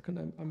for a second.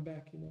 I'm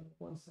back in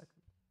 1 second.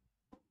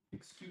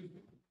 Excuse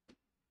me.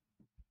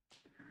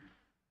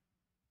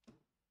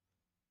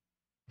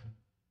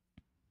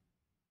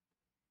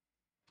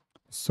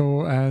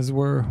 So as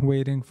we're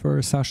waiting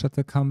for Sasha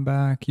to come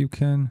back, you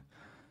can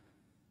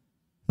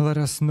let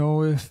us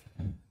know if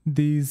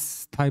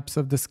these types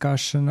of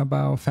discussion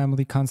about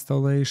family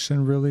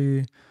constellation,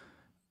 really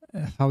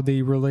how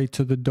they relate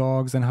to the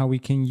dogs, and how we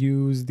can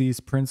use these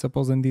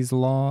principles and these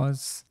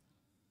laws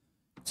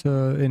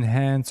to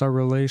enhance our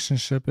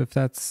relationship, if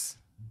that's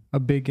a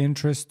big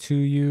interest to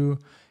you,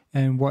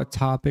 and what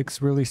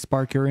topics really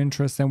spark your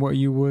interest and what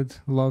you would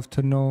love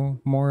to know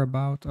more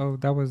about. Oh,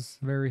 that was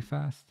very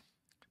fast.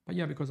 But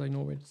yeah, because I know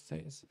what it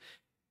says.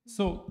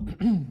 So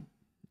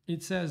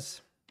it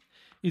says,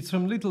 it's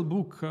from little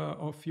book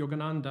of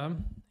Yogananda.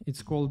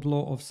 It's called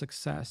Law of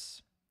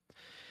Success.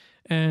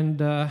 And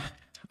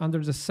under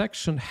the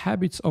section,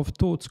 Habits of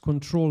Thoughts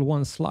Control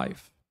One's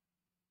Life.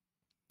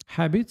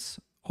 Habits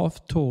of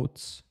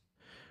thoughts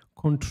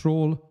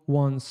control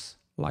one's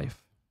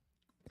life.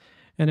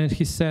 And then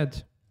he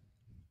said,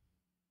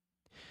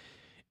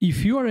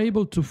 if you are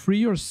able to free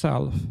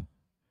yourself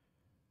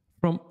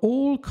from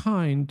all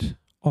kind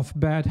of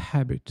bad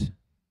habit,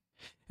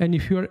 and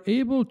if you are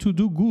able to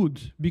do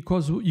good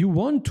because you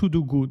want to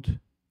do good,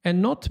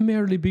 and not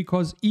merely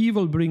because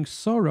evil brings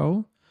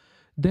sorrow,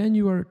 then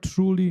you are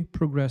truly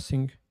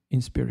progressing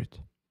in spirit.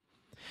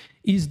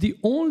 It's the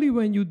only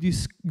when you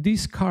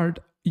discard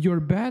your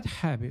bad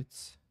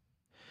habits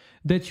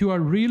that you are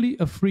really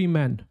a free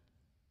man.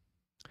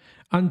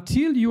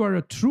 Until you are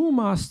a true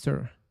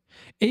master,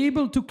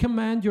 able to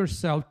command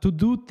yourself to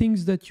do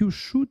things that you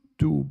should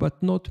do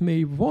but not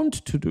may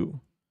want to do,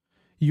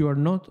 You are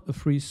not a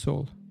free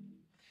soul.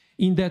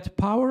 In that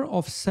power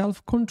of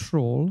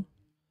self-control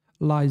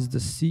lies the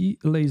seed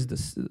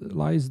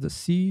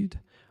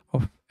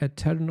of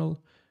eternal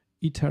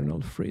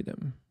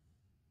freedom.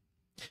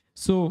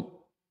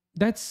 So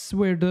that's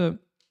where the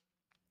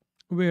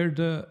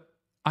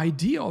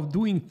idea of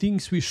doing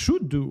things we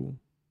should do,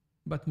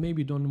 but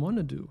maybe don't want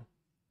to do,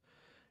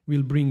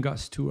 will bring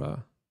us to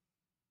a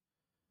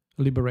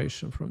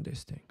liberation from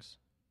these things.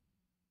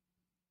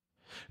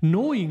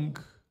 Knowing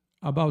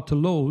about the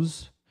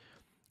laws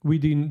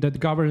within that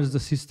governs the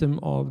system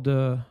of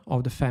the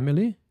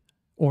family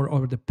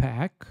or the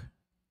pack,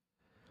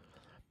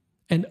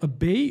 and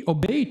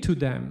obey to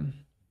them,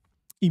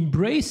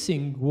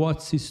 embracing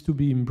what is to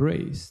be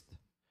embraced,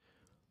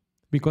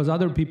 because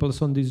other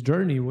peoples on this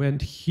journey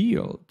went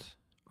healed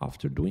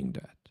after doing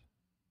that.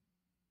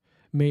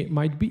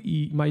 Might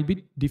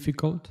be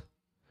difficult,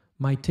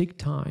 might take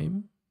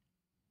time,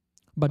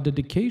 but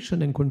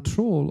dedication and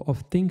control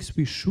of things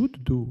we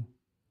should do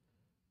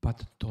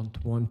but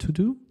don't want to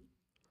do,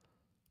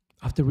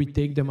 after we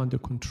take them under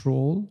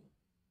control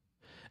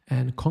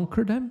and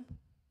conquer them,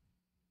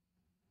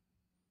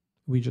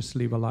 we just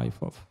live a life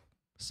of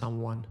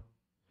someone,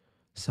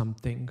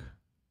 something,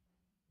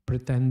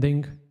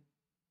 pretending,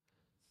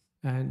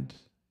 and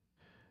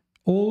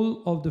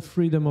all of the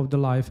freedom of the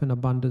life and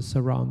abundance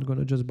around going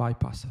to just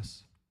bypass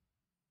us.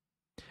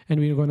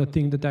 And we're going to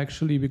think that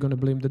actually we're going to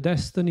blame the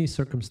destiny,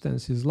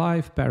 circumstances,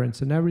 life,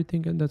 parents, and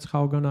everything, and that's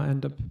how we're going to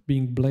end up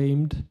being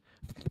blamed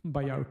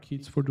by our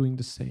kids for doing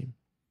the same.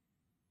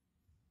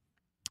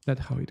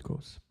 That's how it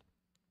goes.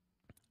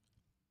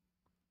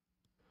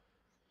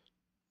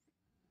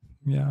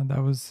 Yeah,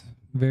 that was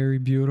very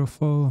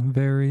beautiful,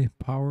 very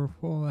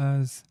powerful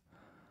as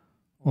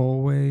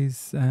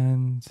always.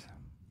 And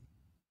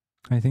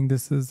I think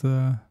this is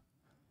a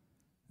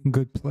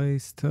good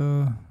place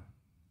to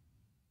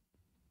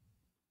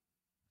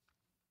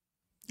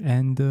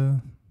end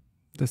the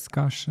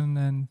discussion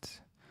and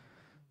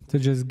to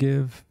just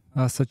give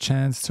us a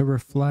chance to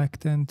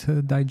reflect and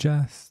to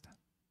digest.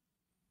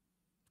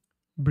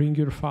 Bring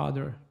your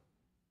father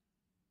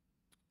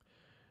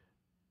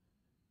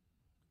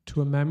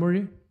to a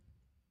memory,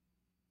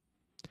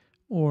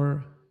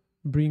 or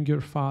bring your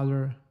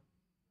father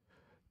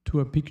to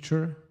a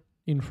picture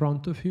in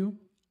front of you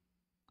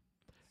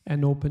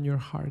and open your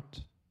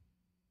heart.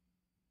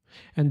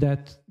 And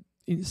that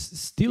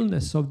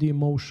stillness of the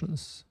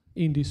emotions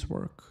in this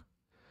work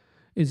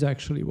is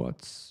actually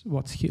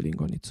what's healing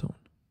on its own.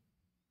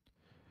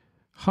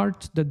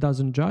 Heart that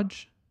doesn't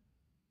judge,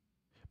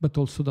 but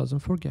also doesn't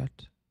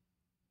forget.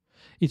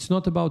 It's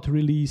not about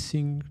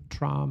releasing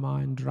trauma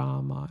and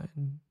drama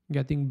and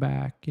getting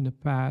back in the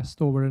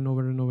past over and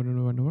over and over and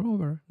over and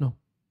over. No.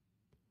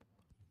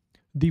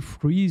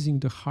 Defreezing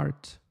the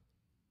heart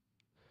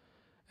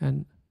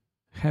and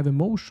have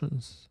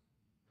emotions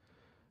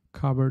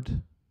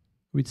covered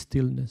with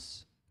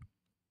stillness.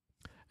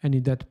 And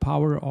in that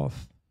power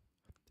of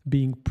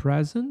being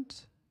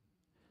present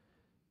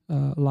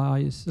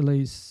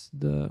lays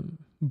the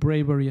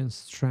bravery and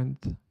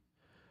strength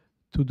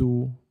to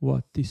do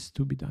what is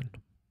to be done.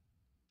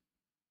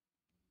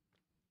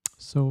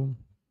 So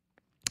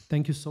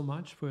thank you so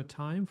much for your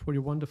time, for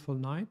your wonderful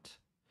night.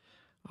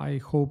 I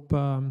hope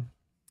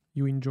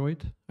you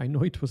enjoyed. I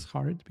know it was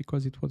hard,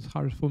 because it was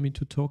hard for me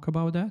to talk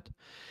about that.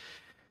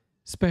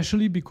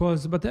 Especially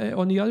because, but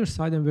on the other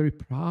side, I'm very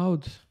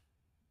proud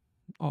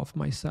of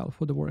myself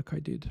for the work I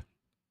did.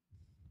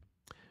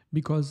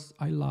 Because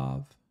I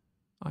love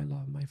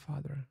my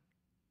father.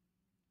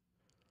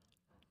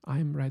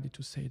 I'm ready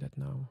to say that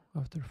now,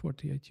 after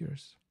 48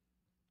 years.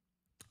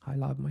 I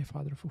love my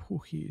father for who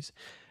he is.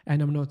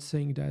 And I'm not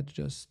saying that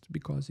just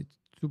because it's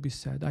to be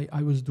said.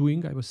 I was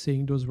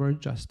saying those words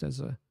just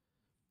as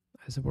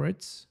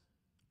words,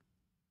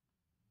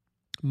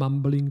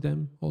 mumbling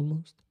them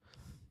almost.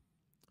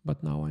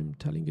 But now I'm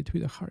telling it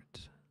with a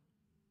heart.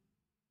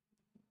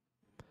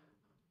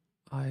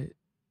 I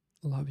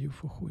love you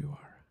for who you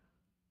are.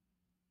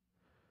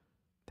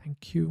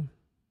 Thank you.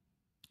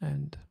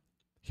 And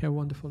have a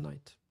wonderful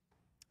night.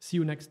 See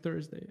you next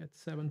Thursday at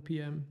 7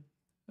 p.m.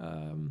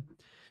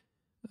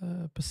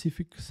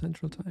 Pacific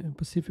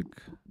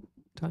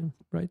time,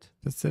 right?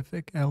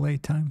 Pacific, LA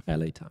time.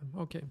 LA time.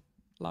 Okay.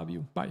 Love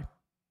you. Bye.